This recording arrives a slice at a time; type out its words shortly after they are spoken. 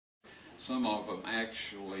some of them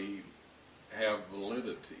actually have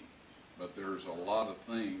validity, but there's a lot of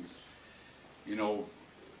things, you know,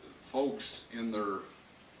 folks in their,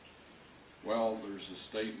 well, there's a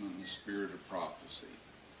statement in the spirit of prophecy.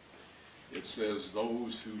 It says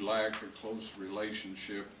those who lack a close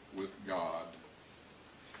relationship with God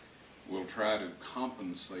will try to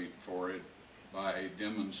compensate for it by a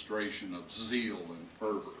demonstration of zeal and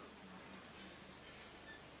fervor.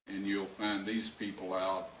 And you'll find these people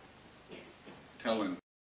out telling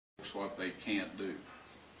folks what they can't do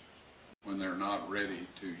when they're not ready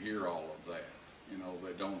to hear all of that. You know,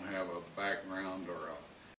 they don't have a background or a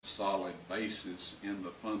solid basis in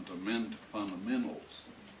the fundamentals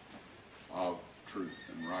of truth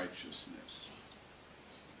and righteousness.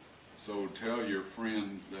 So tell your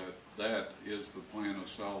friend that that is the plan of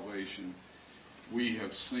salvation. We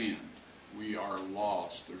have sinned. We are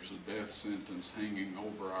lost. There's a death sentence hanging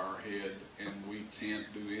over our head, and we can't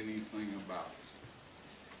do anything about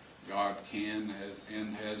it. God can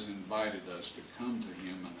and has invited us to come to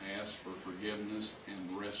Him and ask for forgiveness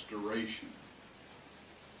and restoration.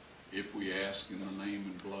 If we ask in the name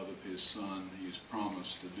and blood of His Son, He has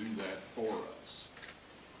promised to do that for us.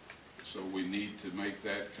 So we need to make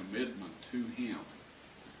that commitment to Him.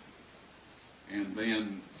 And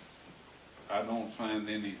then I don't find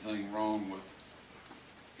anything wrong with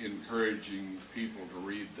encouraging people to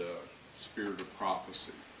read the Spirit of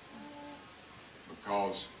Prophecy,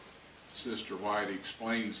 because Sister Wyatt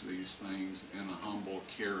explains these things in a humble,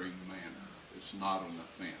 caring manner. It's not an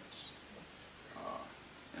offense.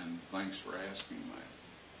 And thanks for asking that.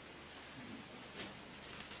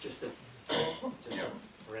 Just a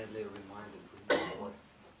friendly reminder.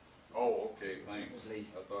 Oh, okay, thanks. Please.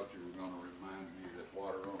 I thought you were going to remind me that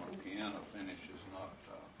water on a piano finish is not.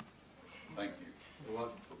 Thank you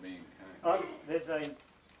for being kind. There's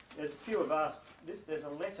a few have asked this. There's a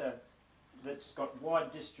letter that's got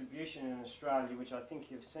wide distribution in Australia, which I think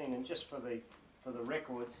you've seen, and just for the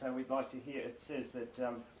record, so we'd like to hear. It says that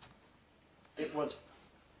it was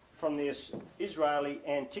from the Israeli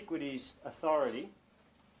Antiquities Authority,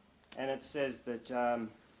 and it says that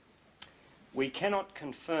we cannot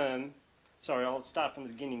confirm. Sorry, I'll start from the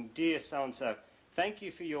beginning. Dear so-and-so, thank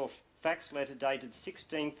you for your fax letter dated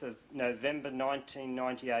 16th of November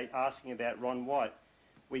 1998 asking about Ron Wyatt.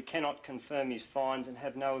 We cannot confirm his fines and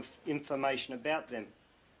have no information about them.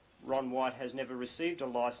 Ron Wyatt has never received a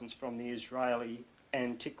license from the Israeli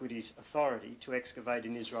Antiquities Authority to excavate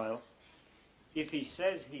in Israel. If he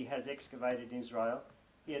says he has excavated in Israel,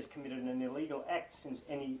 he has committed an illegal act, since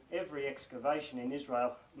every excavation in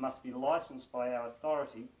Israel must be licensed by our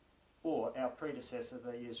authority or our predecessor,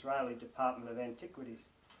 the Israeli Department of Antiquities.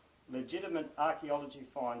 Legitimate archaeology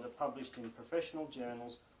finds are published in professional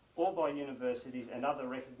journals or by universities and other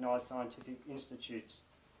recognised scientific institutes.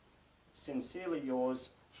 Sincerely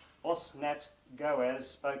yours, Osnat Goaz,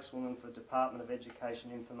 spokeswoman for Department of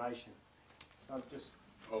Education Information. So I've just...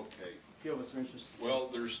 Okay. Few of us are interested. Well,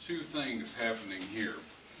 there's two things happening here.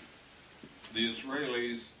 The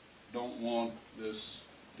Israelis don't want this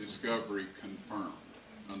discovery confirmed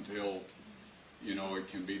until, you know, it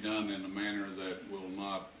can be done in a manner that will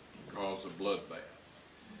not cause a bloodbath.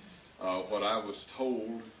 What I was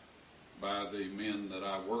told by the men that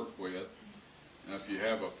I work with, now if you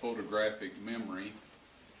have a photographic memory,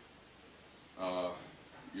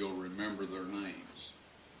 you'll remember their names.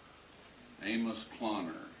 Amos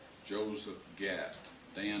Cloner, Joseph Gatt,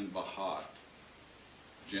 Dan Bahat,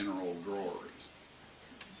 General Drory.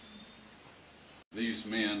 These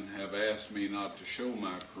men have asked me not to show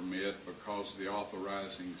my permit because the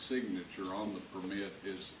authorizing signature on the permit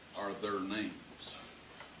are their names.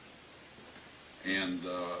 And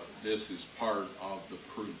this is part of the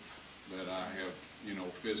proof that I have, you know,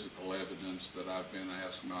 physical evidence that I've been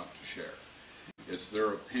asked not to share. It's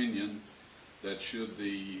their opinion that should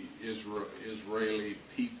the Israeli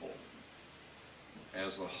people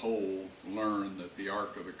as a whole learn that the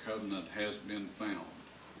Ark of the Covenant has been found,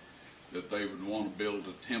 that they would want to build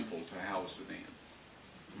a temple to house it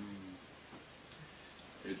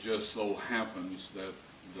in. It just so happens that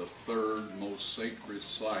the third most sacred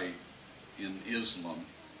site in Islam,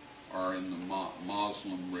 or in the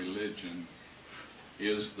Muslim religion,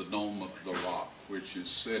 is the Dome of the Rock, which is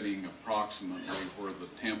sitting approximately where the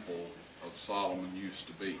Temple of Solomon used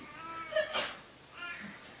to be.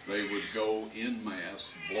 They would go en masse,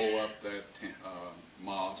 blow up that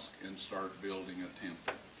mosque, and start building a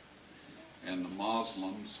temple. And the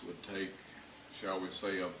Muslims would take, shall we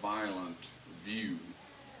say, a violent view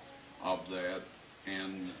of that,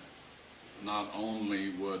 and not only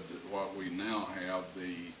would what we now have,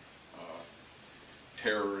 the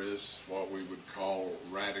terrorists, what we would call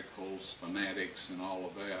radicals, fanatics, and all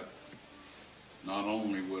of that, not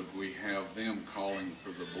only would we have them calling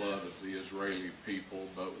for the blood of the Israeli people,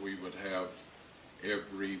 but we would have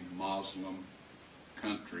every Muslim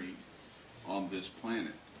country on this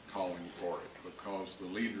planet calling for it, because the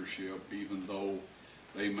leadership, even though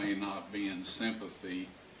they may not be in sympathy,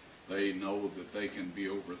 they know that they can be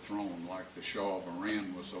overthrown, like the Shah of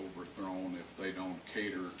Iran was overthrown if they don't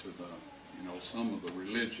cater to the, some of the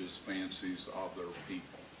religious fancies of their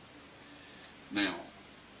people. Now,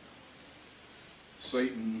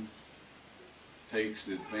 Satan takes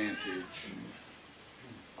advantage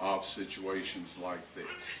of situations like this.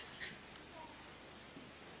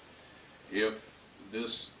 If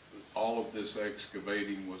all of this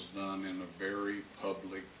excavating was done in a very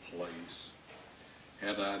public place,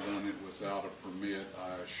 had I done it without a permit,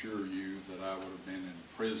 I assure you that I would have been in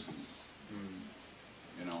prison.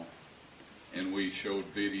 And we showed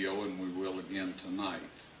video, and we will again tonight,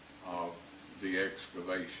 of the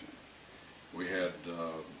excavation. We had,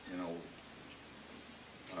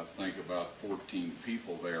 I think about 14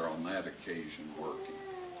 people there on that occasion working.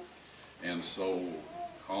 And so,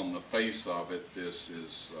 on the face of it, this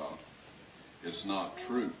is not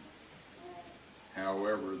true.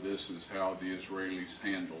 However, this is how the Israelis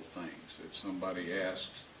handle things. If somebody asks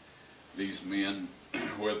these men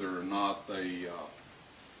whether or not they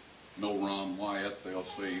know Ron Wyatt, they'll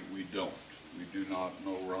say, we don't. We do not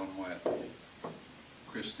know Ron Wyatt.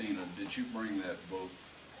 Christina, did you bring that book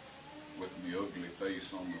with the ugly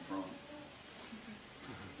face on the front?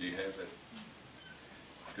 Do you have it?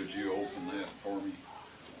 Could you open that for me?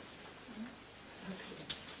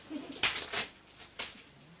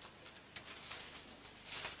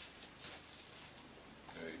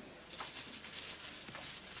 Okay.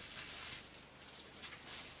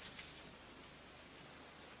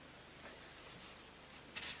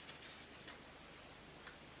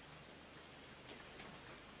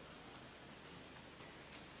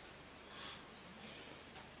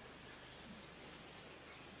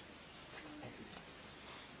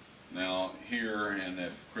 Now here, and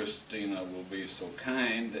if Christina will be so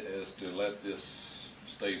kind as to let this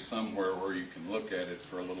stay somewhere where you can look at it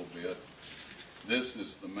for a little bit, this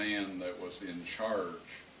is the man that was in charge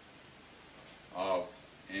of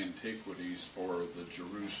antiquities for the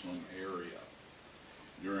Jerusalem area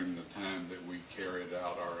during the time that we carried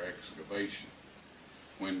out our excavation.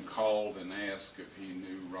 When called and asked if he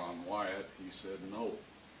knew Ron Wyatt, he said no.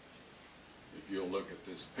 If you'll look at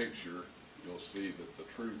this picture, you'll see that the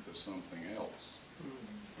truth is something else.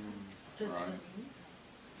 Right?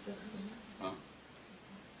 Huh?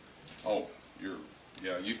 Oh,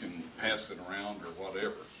 you can pass it around or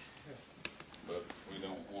whatever. But we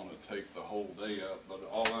don't want to take the whole day up. But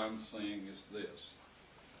all I'm saying is this.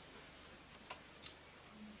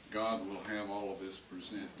 God will have all of this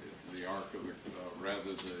presented. The Ark of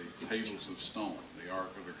the tables of stone, the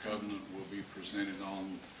Ark of the Covenant will be presented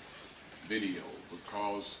on video,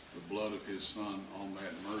 because the blood of his son on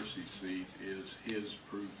that mercy seat is his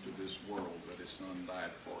proof to this world that his son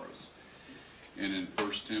died for us. And in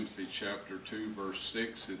 1 Timothy chapter 2 verse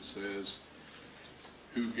 6 it says,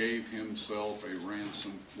 who gave himself a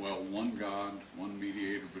ransom, one God, one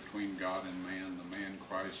mediator between God and man, the man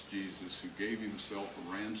Christ Jesus, who gave himself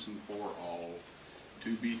a ransom for all,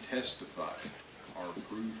 to be testified, or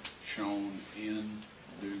proof shown in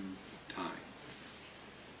due time.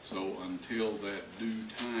 So until that due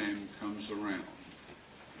time comes around,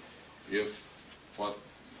 if what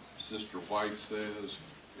Sister White says,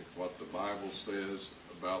 if what the Bible says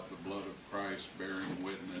about the blood of Christ bearing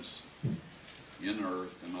witness in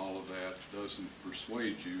earth and all of that doesn't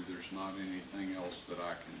persuade you, there's not anything else that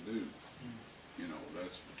I can do.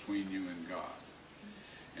 That's between you and God.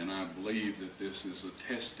 And I believe that this is a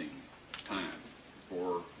testing time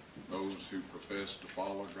for those who profess to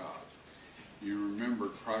follow God. You remember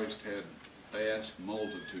Christ had vast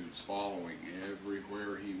multitudes following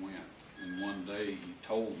everywhere he went. And one day he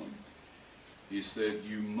told them, he said,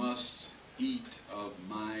 you must eat of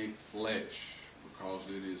my flesh, because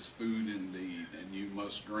it is food indeed, and you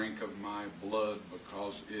must drink of my blood,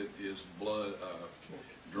 because it is blood,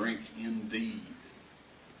 drink indeed.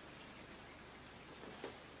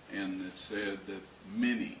 And it said that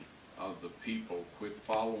many of the people quit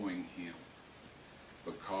following him,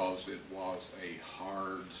 because it was a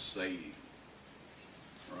hard saying,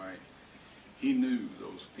 right? He knew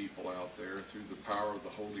those people out there through the power of the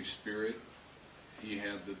Holy Spirit. He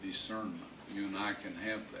had the discernment. You and I can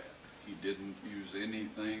have that. He didn't use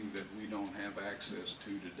anything that we don't have access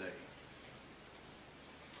to today.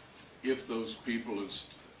 If those people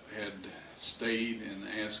had stayed and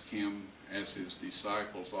asked him as his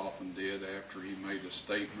disciples often did after he made a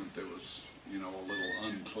statement that was, a little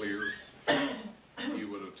unclear, he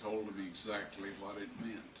would have told them exactly what it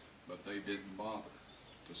meant, but they didn't bother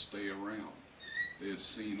to stay around. They had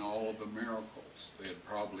seen all of the miracles. They had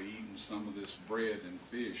probably eaten some of this bread and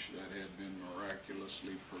fish that had been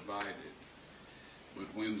miraculously provided.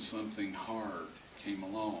 But when something hard came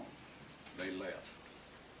along, they left.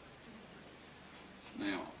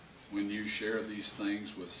 Now, when you share these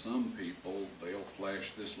things with some people, they'll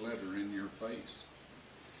flash this letter in your face.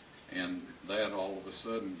 And that all of a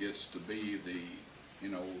sudden gets to be the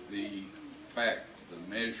fact, the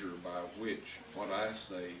measure by which what I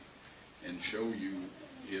say and show you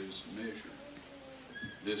is measured.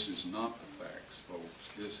 This is not the facts, folks.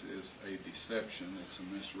 This is a deception. It's a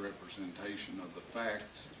misrepresentation of the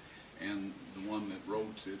facts, and the one that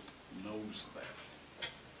wrote it knows that.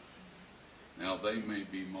 Now, they may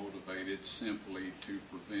be motivated simply to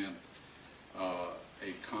prevent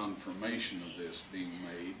a confirmation of this being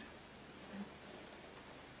made.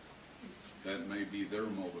 That may be their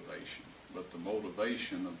motivation. But the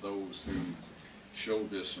motivation of those who show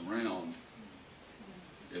this around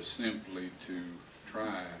is simply to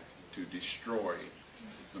try to destroy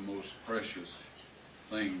the most precious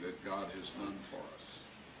thing that God has done for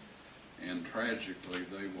us. And tragically,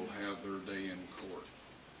 they will have their day in court.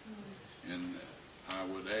 And I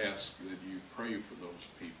would ask that you pray for those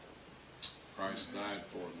people. Christ died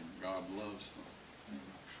for them. God loves them.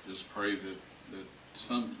 Just pray that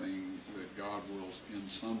something, that God will in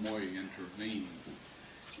some way intervene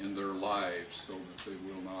in their lives so that they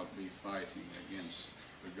will not be fighting against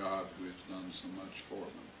the God who has done so much for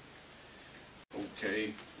them.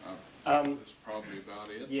 Okay, that's probably about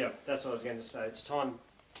it. Yeah, that's what I was going to say. It's time.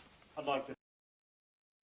 I'd like to